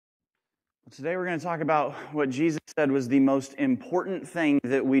Today we're going to talk about what Jesus said was the most important thing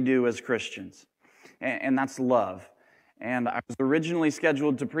that we do as Christians, and that's love. And I was originally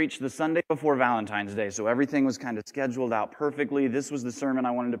scheduled to preach the Sunday before Valentine's Day, so everything was kind of scheduled out perfectly. This was the sermon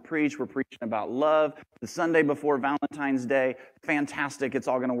I wanted to preach. We're preaching about love. The Sunday before Valentine's Day, fantastic. It's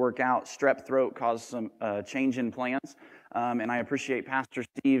all going to work out. Strep throat caused some change in plans, and I appreciate Pastor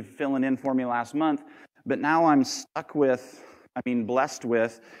Steve filling in for me last month. But now I'm blessed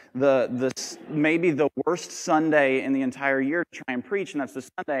with maybe the worst Sunday in the entire year to try and preach, and that's the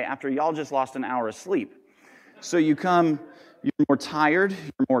Sunday after y'all just lost an hour of sleep. So you come, you're more tired,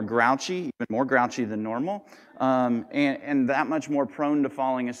 you're more grouchy, even more grouchy than normal, and that much more prone to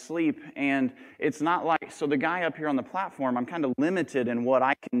falling asleep. And it's not like, so the guy up here on the platform, I'm kind of limited in what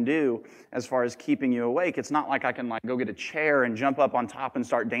I can do as far as keeping you awake. It's not like I can go get a chair and jump up on top and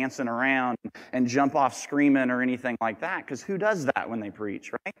start dancing around and jump off screaming or anything like that, because who does that when they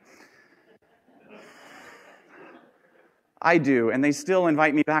preach, right? I do, and they still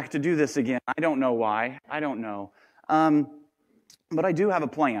invite me back to do this again. I don't know why. I don't know. But I do have a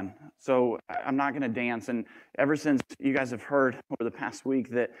plan, so I'm not going to dance. And ever since you guys have heard over the past week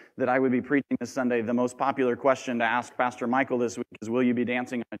that I would be preaching this Sunday, the most popular question to ask Pastor Michael this week is, will you be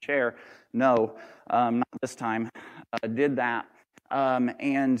dancing in a chair? No, not this time. Did that.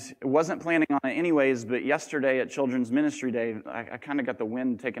 And wasn't planning on it anyways, but yesterday at Children's Ministry Day, I kind of got the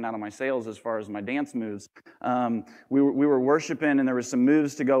wind taken out of my sails as far as my dance moves. We were worshiping, and there was some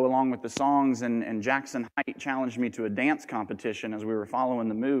moves to go along with the songs, and Jackson Height challenged me to a dance competition as we were following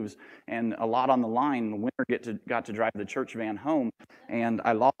the moves, and a lot on the line. The winner got to drive the church van home, and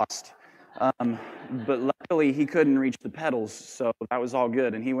I lost. But luckily he couldn't reach the pedals, so that was all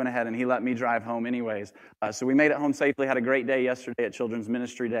good, and he went ahead and he let me drive home anyways. So we made it home safely, had a great day yesterday at Children's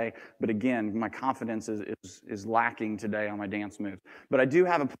Ministry Day, but again, my confidence is lacking today on my dance moves. But I do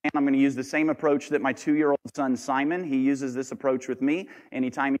have a plan. I'm going to use the same approach that my 2-year-old son Simon, he uses this approach with me.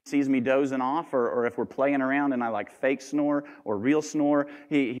 Anytime he sees me dozing off, or if we're playing around and I fake snore or real snore,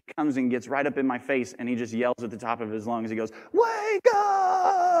 he comes and gets right up in my face and he just yells at the top of his lungs. He goes, "Wake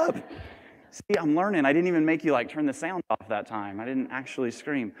up!" See, I'm learning. I didn't even make you turn the sound off that time. I didn't actually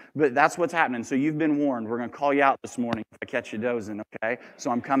scream. But that's what's happening. So you've been warned. We're going to call you out this morning if I catch you dozing, okay?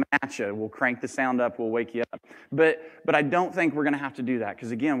 So I'm coming at you. We'll crank the sound up. We'll wake you up. But I don't think we're going to have to do that,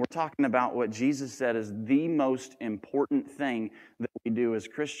 because, again, we're talking about what Jesus said is the most important thing that we do as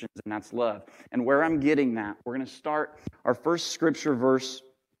Christians, and that's love. And where I'm getting that, we're going to start our first scripture verse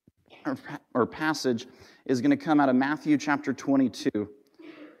or passage is going to come out of Matthew chapter 22.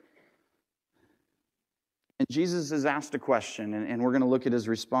 And Jesus is asked a question, and we're going to look at his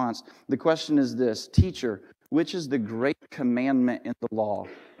response. The question is this: "Teacher, which is the great commandment in the law?"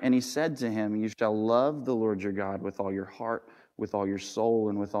 And he said to him, "You shall love the Lord your God with all your heart, with all your soul,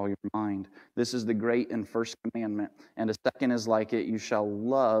 and with all your mind. This is the great and first commandment. And a second is like it: you shall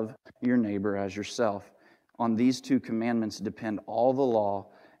love your neighbor as yourself. On these 2 commandments depend all the law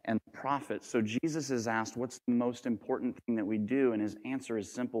and the prophets." So Jesus is asked, what's the most important thing that we do? And his answer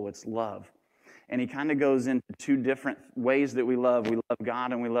is simple: it's love. And he kind of goes into 2 different ways that we love. We love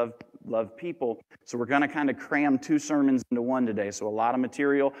God and we love people. So we're going to kind of cram 2 sermons into one today. So a lot of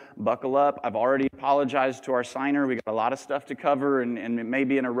material. Buckle up. I've already apologized to our signer. We got a lot of stuff to cover, and it may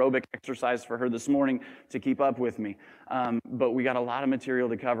be an aerobic exercise for her this morning to keep up with me. But we got a lot of material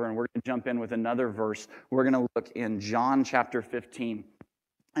to cover, and we're going to jump in with another verse. We're going to look in John chapter 15.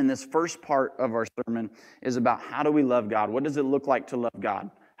 And this first part of our sermon is about how do we love God? What does it look like to love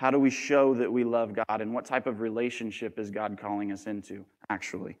God? How do we show that we love God, and what type of relationship is God calling us into,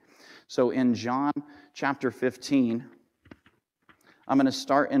 actually? So in John chapter 15, I'm going to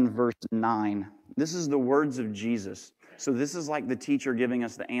start in verse 9. This is the words of Jesus. So this is like the teacher giving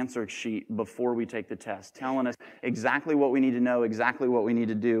us the answer sheet before we take the test, telling us exactly what we need to know, exactly what we need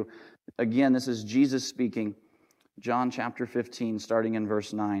to do. Again, this is Jesus speaking. John chapter 15, starting in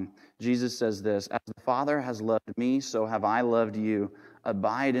verse 9. Jesus says this: "As the Father has loved me, so have I loved you.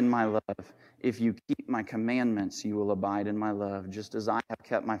 Abide in my love. If you keep my commandments, you will abide in my love, just as I have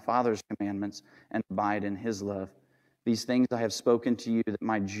kept my Father's commandments and abide in his love. These things I have spoken to you, that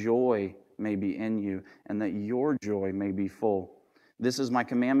my joy may be in you, and that your joy may be full. This is my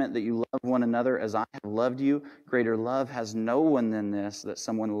commandment, that you love one another as I have loved you. Greater love has no one than this, that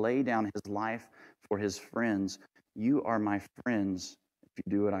someone lay down his life for his friends. You are my friends if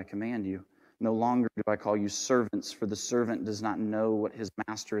you do what I command you. No longer do I call you servants, for the servant does not know what his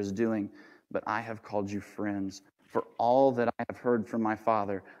master is doing, but I have called you friends. For all that I have heard from my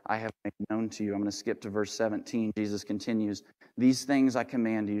Father, I have made known to you." I'm going to skip to verse 17. Jesus continues, "These things I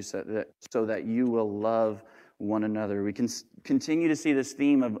command you so that you will love one another. We can continue to see this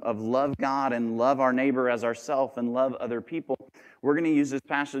theme of love God and love our neighbor as ourselves and love other people. We're going to use this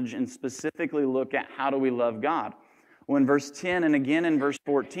passage and specifically look at how do we love God. Well, in verse 10 and again in verse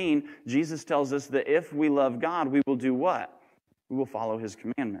 14, Jesus tells us that if we love God, we will do what? We will follow His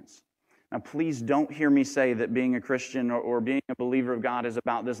commandments. Now, please don't hear me say that being a Christian or being a believer of God is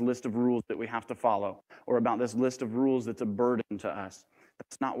about this list of rules that we have to follow or about this list of rules that's a burden to us.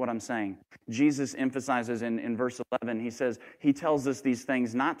 That's not what I'm saying. Jesus emphasizes in verse 11, he tells us these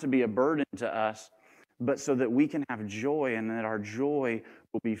things not to be a burden to us, but so that we can have joy and that our joy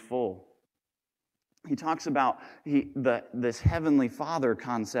will be full. He talks about this Heavenly Father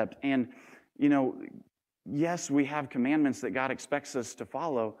concept. And, yes, we have commandments that God expects us to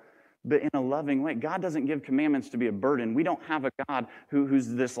follow, but in a loving way. God doesn't give commandments to be a burden. We don't have a God who's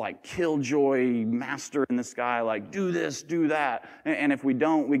this like killjoy master in the sky, like do this, do that. And if we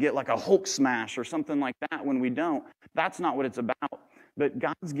don't, we get like a Hulk smash or something like that when we don't. That's not what it's about. But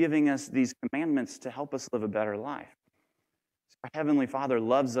God's giving us these commandments to help us live a better life. Our Heavenly Father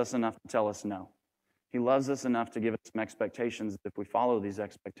loves us enough to tell us no. He loves us enough to give us some expectations. If we follow these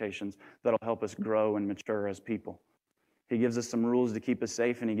expectations, that'll help us grow and mature as people. He gives us some rules to keep us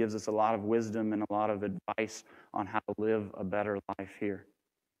safe, and He gives us a lot of wisdom and a lot of advice on how to live a better life here.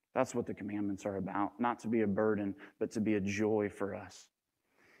 That's what the commandments are about, not to be a burden, but to be a joy for us.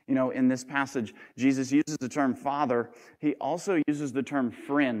 In this passage, Jesus uses the term Father. He also uses the term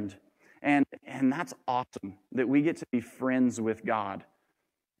friend, and that's awesome that we get to be friends with God.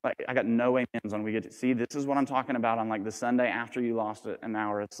 Like, I got no amens on we get to see. This is what I'm talking about on like the Sunday after you lost an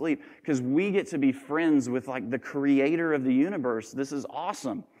hour of sleep. Because we get to be friends with like the creator of the universe. This is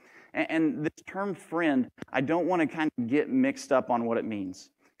awesome. And this term friend, I don't want to kind of get mixed up on what it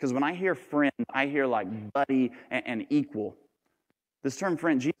means. Because when I hear friend, I hear like buddy and equal. This term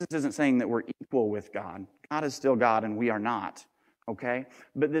friend, Jesus isn't saying that we're equal with God. God is still God and we are not. Okay?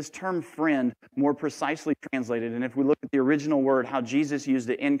 But this term friend, more precisely translated, and if we look at the original word, how Jesus used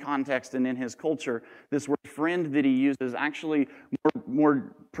it in context and in His culture, this word friend that He uses actually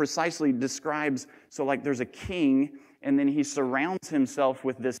more precisely describes, so like there's a king, and then he surrounds himself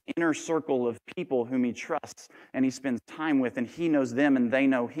with this inner circle of people whom he trusts, and he spends time with, and he knows them and they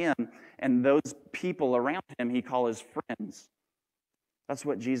know him, and those people around him he calls friends. That's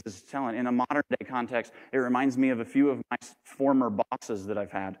what Jesus is telling. In a modern-day context, it reminds me of a few of my former bosses that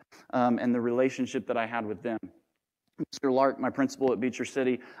I've had and the relationship that I had with them. Mr. Lark, my principal at Beecher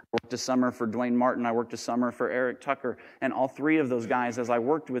City, I worked a summer for Dwayne Martin. I worked a summer for Eric Tucker. And all three of those guys, as I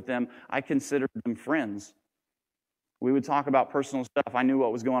worked with them, I considered them friends. We would talk about personal stuff. I knew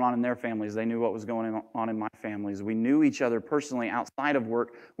what was going on in their families. They knew what was going on in my families. We knew each other personally outside of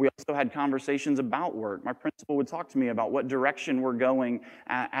work. We also had conversations about work. My principal would talk to me about what direction we're going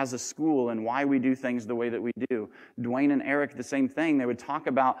as a school and why we do things the way that we do. Dwayne and Eric, the same thing. They would talk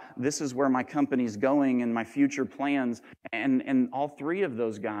about this is where my company's going and my future plans. And all three of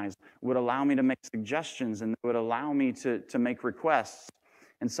those guys would allow me to make suggestions and would allow me to make requests.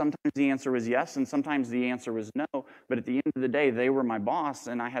 And sometimes the answer was yes, and sometimes the answer was no. But at the end of the day, they were my boss,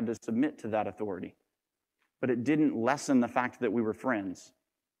 and I had to submit to that authority. But it didn't lessen the fact that we were friends.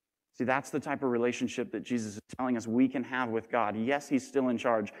 See, that's the type of relationship that Jesus is telling us we can have with God. Yes, He's still in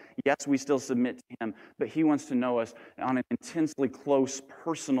charge. Yes, we still submit to Him. But He wants to know us on an intensely close,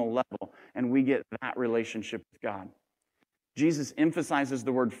 personal level, and we get that relationship with God. Jesus emphasizes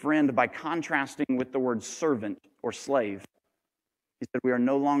the word friend by contrasting with the word servant or slave. He said, we are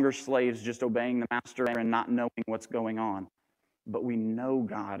no longer slaves just obeying the master and not knowing what's going on. But we know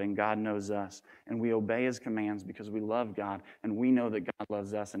God and God knows us. And we obey His commands because we love God. And we know that God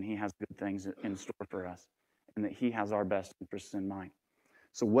loves us and He has good things in store for us. And that He has our best interests in mind.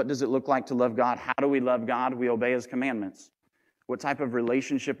 So what does it look like to love God? How do we love God? We obey His commandments. What type of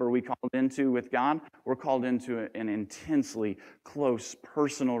relationship are we called into with God? We're called into an intensely close,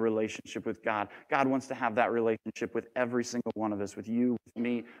 personal relationship with God. God wants to have that relationship with every single one of us, with you, with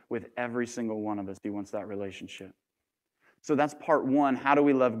me, with every single one of us. He wants that relationship. So that's part one. How do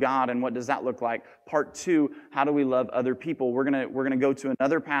we love God, and what does that look like? Part two, how do we love other people? We're gonna go to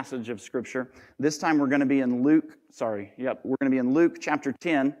another passage of Scripture. This time we're going to be in Luke. We're going to be in Luke chapter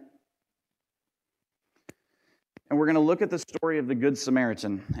 10. And we're going to look at the story of the Good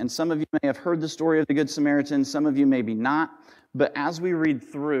Samaritan. And some of you may have heard the story of the Good Samaritan, some of you maybe not. But as we read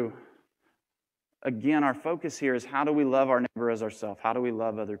through, again, our focus here is how do we love our neighbor as ourselves? How do we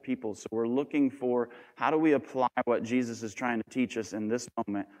love other people? So we're looking for how do we apply what Jesus is trying to teach us in this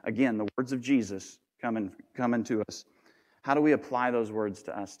moment. Again, the words of Jesus coming to us. How do we apply those words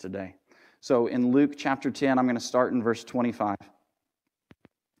to us today? So in Luke chapter 10, I'm going to start in verse 25.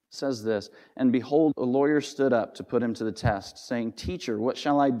 says this, "And behold, a lawyer stood up to put him to the test, saying, 'Teacher, what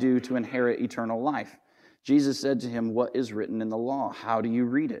shall I do to inherit eternal life?' Jesus said to him, 'What is written in the law? How do you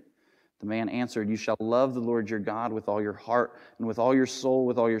read it?' The man answered, 'You shall love the Lord your God with all your heart and with all your soul,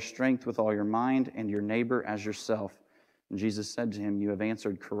 with all your strength, with all your mind, and your neighbor as yourself.' And Jesus said to him, 'You have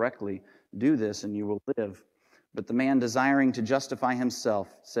answered correctly. Do this and you will live.' But the man, desiring to justify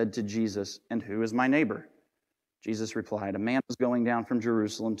himself, said to Jesus, 'And who is my neighbor?' Jesus replied, 'A man was going down from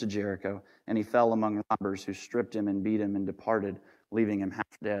Jerusalem to Jericho, and he fell among robbers who stripped him and beat him and departed, leaving him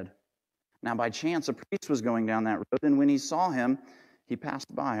half dead. Now by chance a priest was going down that road, and when he saw him, he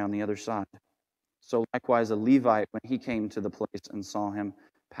passed by on the other side. So likewise a Levite, when he came to the place and saw him,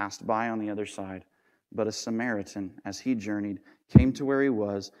 passed by on the other side. But a Samaritan, as he journeyed, came to where he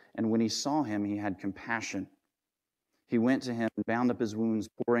was, and when he saw him, he had compassion. He went to him and bound up his wounds,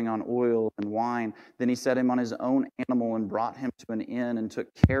 pouring on oil and wine. Then he set him on his own animal and brought him to an inn and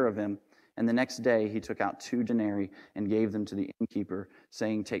took care of him. And the next day he took out 2 denarii and gave them to the innkeeper,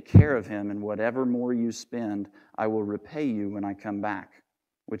 saying, 'Take care of him, and whatever more you spend, I will repay you when I come back.'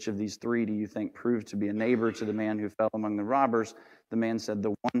 Which of these 3 do you think proved to be a neighbor to the man who fell among the robbers?" The man said,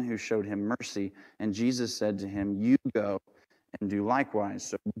 "The one who showed him mercy." And Jesus said to him, "You go and do likewise."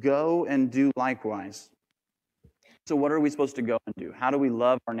 So go and do likewise. So what are we supposed to go and do? How do we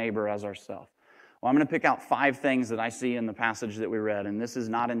love our neighbor as ourselves? Well, I'm going to pick out 5 things that I see in the passage that we read, and this is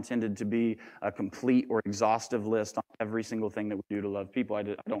not intended to be a complete or exhaustive list on every single thing that we do to love people. I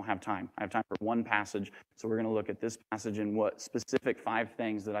don't have time. I have time for one passage, so we're going to look at this passage and what specific 5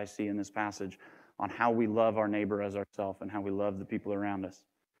 things that I see in this passage on how we love our neighbor as ourselves and how we love the people around us.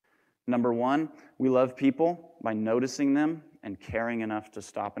 Number 1, we love people by noticing them and caring enough to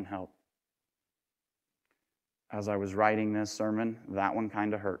stop and help. As I was writing this sermon, that one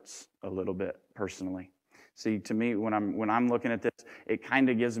kind of hurts a little bit personally. See, to me, when I'm looking at this, it kind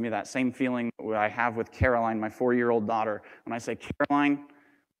of gives me that same feeling that I have with Caroline, my 4-year-old daughter. When I say, "Caroline,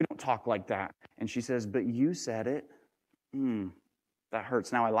 we don't talk like that," and she says, "But you said it," that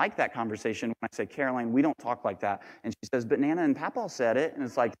hurts. Now, I like that conversation when I say, "Caroline, we don't talk like that," and she says, "But Nana and Papa said it," and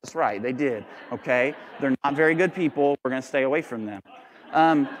it's like, that's right, they did, okay? They're not very good people. We're going to stay away from them.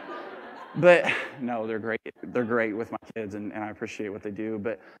 But no, they're great. They're great with my kids, and I appreciate what they do.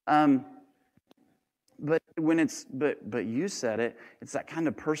 But when it's but you said it, it's that kind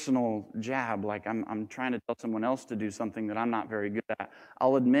of personal jab. Like I'm trying to tell someone else to do something that I'm not very good at.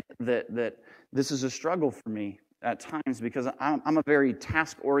 I'll admit that this is a struggle for me at times because I'm a very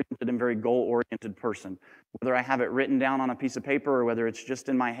task-oriented and very goal-oriented person. Whether I have it written down on a piece of paper or whether it's just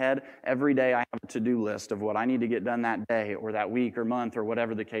in my head, every day I have a to-do list of what I need to get done that day or that week or month or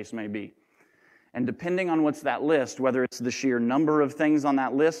whatever the case may be. And depending on what's that list, whether it's the sheer number of things on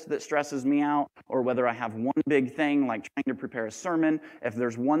that list that stresses me out, or whether I have one big thing like trying to prepare a sermon, if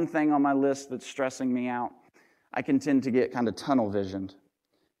there's one thing on my list that's stressing me out, I can tend to get kind of tunnel visioned.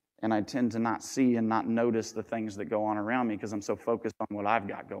 And I tend to not see and not notice the things that go on around me because I'm so focused on what I've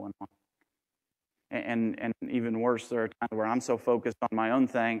got going on. And even worse, there are times where I'm so focused on my own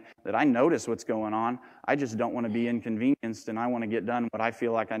thing that I notice what's going on. I just don't want to be inconvenienced, and I want to get done what I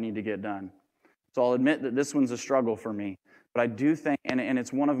feel like I need to get done. So I'll admit that this one's a struggle for me. But I do think, and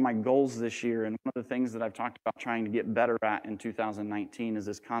it's one of my goals this year, and one of the things that I've talked about trying to get better at in 2019 is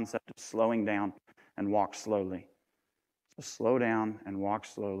this concept of slowing down and walk slowly. So slow down and walk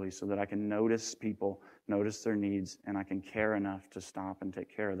slowly so that I can notice people, notice their needs, and I can care enough to stop and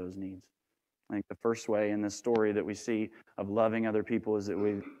take care of those needs. I think the first way in this story that we see of loving other people is that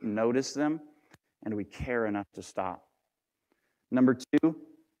we notice them and we care enough to stop. Number 2,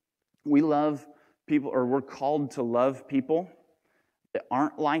 we love people, or we're called to love people that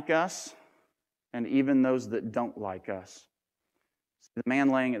aren't like us and even those that don't like us. The man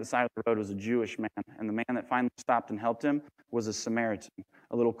laying at the side of the road was a Jewish man, and the man that finally stopped and helped him was a Samaritan.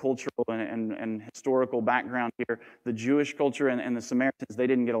 A little cultural and historical background here. The Jewish culture and the Samaritans, they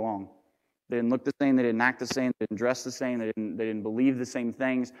didn't get along. They didn't look the same, they didn't act the same, they didn't dress the same, they didn't believe the same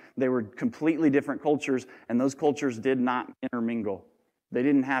things. They were completely different cultures, and those cultures did not intermingle. They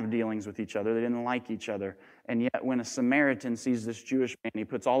didn't have dealings with each other. They didn't like each other. And yet when a Samaritan sees this Jewish man, he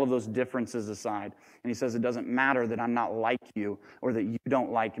puts all of those differences aside. And he says, it doesn't matter that I'm not like you or that you don't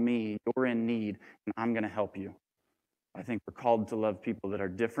like me. You're in need, and I'm going to help you. I think we're called to love people that are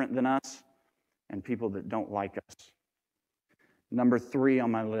different than us and people that don't like us. Number 3 on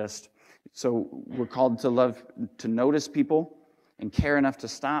my list. So we're called to love, to notice people and care enough to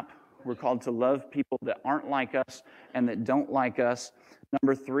stop. We're called to love people that aren't like us and that don't like us.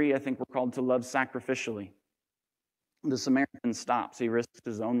 Number 3, I think we're called to love sacrificially. The Samaritan stops. He risks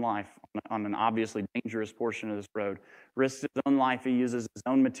his own life on an obviously dangerous portion of this road. Risks his own life. He uses his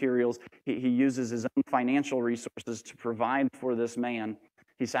own materials. He uses his own financial resources to provide for this man.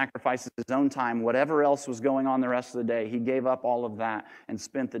 He sacrifices his own time. Whatever else was going on the rest of the day, he gave up all of that and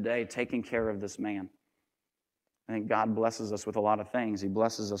spent the day taking care of this man. I think God blesses us with a lot of things. He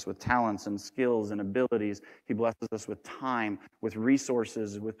blesses us with talents and skills and abilities. He blesses us with time, with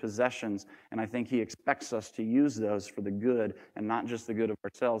resources, with possessions. And I think He expects us to use those for the good, and not just the good of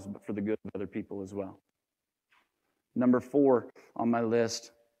ourselves, but for the good of other people as well. Number 4 on my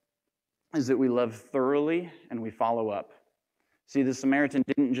list is that we love thoroughly and we follow up. See, the Samaritan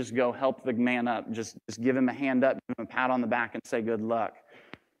didn't just go help the man up, just give him a hand up, give him a pat on the back and say good luck.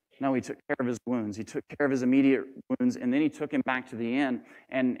 No, he took care of his wounds. He took care of his immediate wounds, and then he took him back to the inn,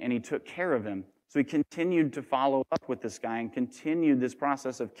 and he took care of him. So he continued to follow up with this guy and continued this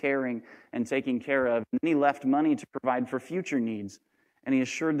process of caring and taking care of. And then he left money to provide for future needs, and he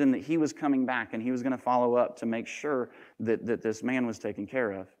assured them that he was coming back, and he was going to follow up to make sure that this man was taken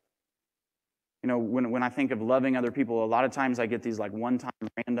care of. You know, when I think of loving other people, a lot of times I get these like one-time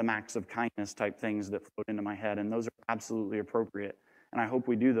random acts of kindness type things that float into my head, and those are absolutely appropriate. And I hope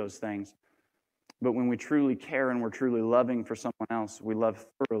we do those things. But when we truly care and we're truly loving for someone else, we love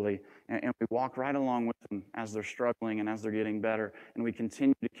thoroughly. And we walk right along with them as they're struggling and as they're getting better. And we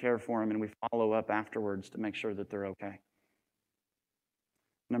continue to care for them, and we follow up afterwards to make sure that they're okay.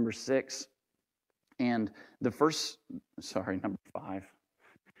 Number 6, and number 5.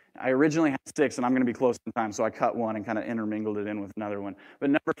 I originally had 6, and I'm going to be close in time, so I cut one and kind of intermingled it in with another one.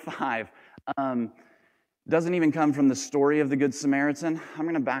 But number 5, doesn't even come from the story of the Good Samaritan. I'm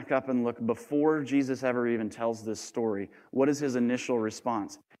going to back up and look before Jesus ever even tells this story. What is his initial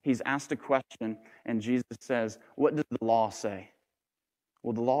response? He's asked a question, and Jesus says, what does the law say?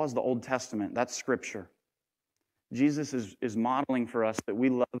 Well, the law is the Old Testament. That's Scripture. Jesus is modeling for us that we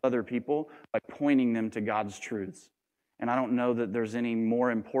love other people by pointing them to God's truths. And I don't know that there's any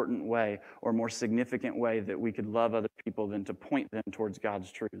more important way or more significant way that we could love other people than to point them towards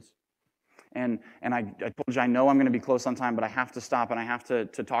God's truths. And I told you I know I'm going to be close on time, but I have to stop and I have to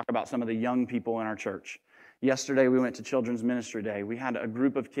talk about some of the young people in our church. Yesterday we went to Children's Ministry Day. We had a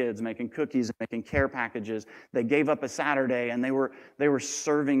group of kids making cookies and making care packages. They gave up a Saturday and they were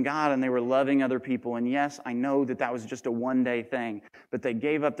serving God and they were loving other people. And yes, I know that was just a one-day thing, but they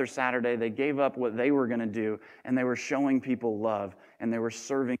gave up their Saturday. They gave up what they were going to do, and they were showing people love and they were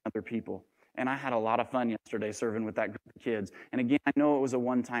serving other people. And I had a lot of fun yesterday serving with that group of kids. And again, I know it was a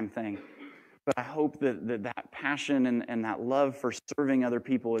one-time thing. But I hope that passion and that love for serving other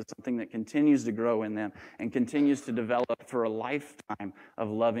people is something that continues to grow in them and continues to develop for a lifetime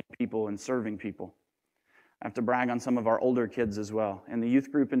of loving people and serving people. I have to brag on some of our older kids as well. In the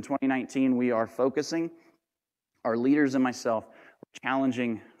youth group in 2019, we are focusing, our leaders and myself, we're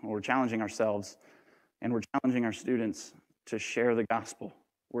challenging ourselves, and we're challenging our students to share the gospel.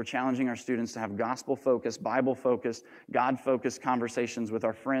 We're challenging our students to have gospel-focused, Bible-focused, God-focused conversations with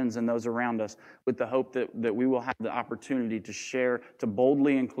our friends and those around us with the hope that we will have the opportunity to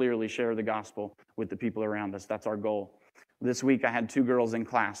boldly and clearly share the gospel with the people around us. That's our goal. This week I had 2 girls in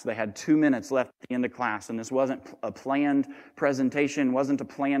class. They had 2 minutes left at the end of class, and this wasn't a planned presentation, wasn't a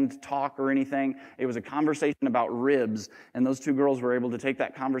planned talk or anything. It was a conversation about ribs, and those 2 girls were able to take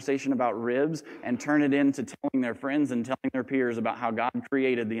that conversation about ribs and turn it into telling their friends and telling their peers about how God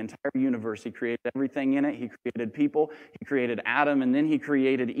created the entire universe. He created everything in it. He created people. He created Adam, and then He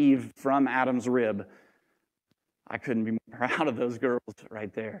created Eve from Adam's rib. I couldn't be more proud of those girls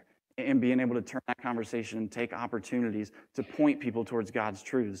right there. And being able to turn that conversation and take opportunities to point people towards God's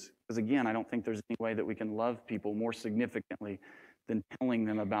truths. Because again, I don't think there's any way that we can love people more significantly than telling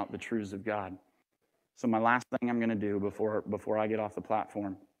them about the truths of God. So my last thing I'm going to do before I get off the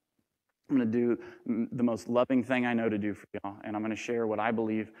platform, I'm going to do the most loving thing I know to do for y'all, and I'm going to share what I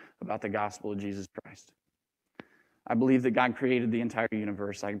believe about the gospel of Jesus Christ. I believe that God created the entire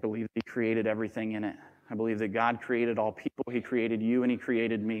universe. I believe that He created everything in it. I believe that God created all people. He created you and He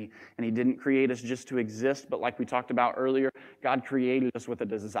created me. And He didn't create us just to exist, but like we talked about earlier, God created us with a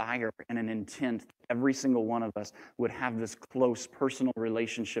desire and an intent that every single one of us would have this close personal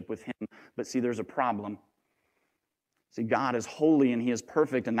relationship with Him. But see, there's a problem. See, God is holy and He is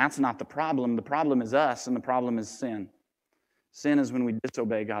perfect, and that's not the problem. The problem is us, and the problem is sin. Sin is when we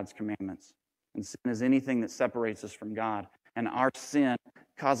disobey God's commandments. And sin is anything that separates us from God. And our sin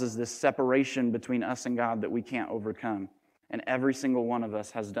causes this separation between us and God that we can't overcome. And every single one of us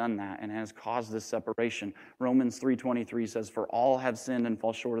has done that and has caused this separation. Romans 3:23 says, "For all have sinned and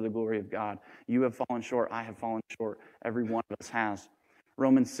fall short of the glory of God." You have fallen short. I have fallen short. Every one of us has.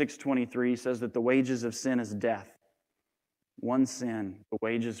 Romans 6:23 says that the wages of sin is death. One sin, the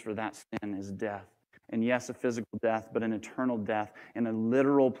wages for that sin is death. And yes, a physical death, but an eternal death in a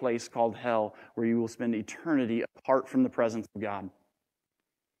literal place called hell where you will spend eternity apart from the presence of God.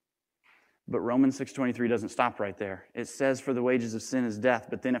 But Romans 6:23 doesn't stop right there. It says, for the wages of sin is death,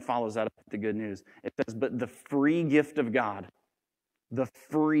 but then it follows that up with the good news. It says, but the free gift of God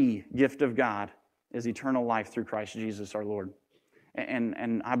is eternal life through Christ Jesus our Lord.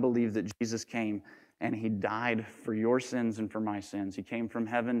 And I believe that Jesus came and he died for your sins and for my sins. He came from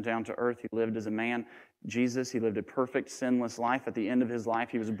heaven down to earth. He lived as a man. Jesus, he lived a perfect, sinless life. At the end of his life,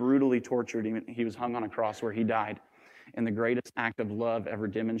 he was brutally tortured. He was hung on a cross where he died in the greatest act of love ever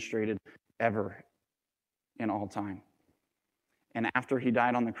demonstrated, ever in all time. And after he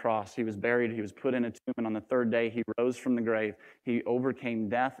died on the cross, he was buried, he was put in a tomb, and on the third day, he rose from the grave. He overcame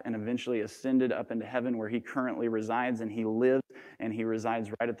death and eventually ascended up into heaven where he currently resides, and he lives, and he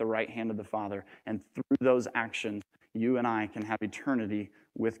resides right at the right hand of the Father. And through those actions, you and I can have eternity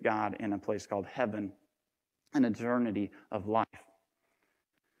with God in a place called heaven, an eternity of life.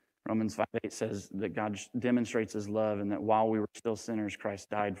 Romans 5:8 says that God demonstrates his love and that while we were still sinners, Christ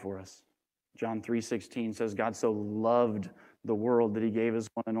died for us. John 3:16 says God so loved the world that he gave his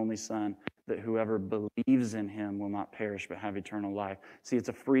one and only Son, that whoever believes in him will not perish but have eternal life. See, it's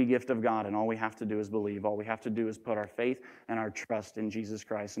a free gift of God, and all we have to do is believe. All we have to do is put our faith and our trust in Jesus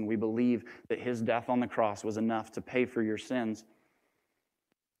Christ, and we believe that his death on the cross was enough to pay for your sins,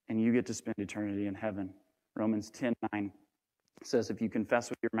 and you get to spend eternity in heaven. Romans 10:9 says, if you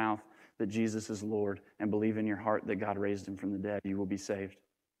confess with your mouth that Jesus is Lord and believe in your heart that God raised him from the dead, you will be saved.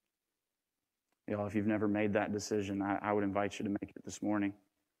 If you've never made that decision, I would invite you to make it this morning.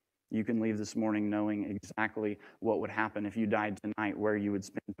 You can leave this morning knowing exactly what would happen if you died tonight, where you would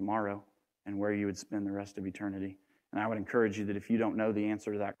spend tomorrow, and where you would spend the rest of eternity. And I would encourage you that if you don't know the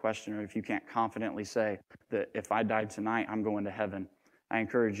answer to that question, or if you can't confidently say that if I died tonight, I'm going to heaven, I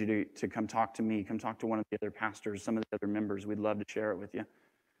encourage you to come talk to me. Come talk to one of the other pastors, some of the other members. We'd love to share it with you.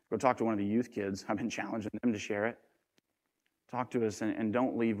 Go talk to one of the youth kids. I've been challenging them to share it. Talk to us and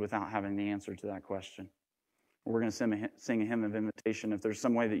don't leave without having the answer to that question. We're going to sing a hymn of invitation. If there's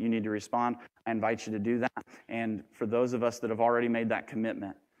some way that you need to respond, I invite you to do that. And for those of us that have already made that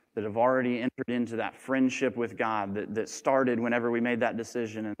commitment, that have already entered into that friendship with God that started whenever we made that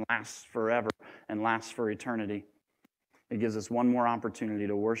decision and lasts forever and lasts for eternity, it gives us one more opportunity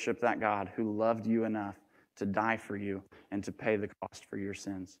to worship that God who loved you enough to die for you and to pay the cost for your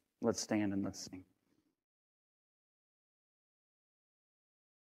sins. Let's stand and let's sing.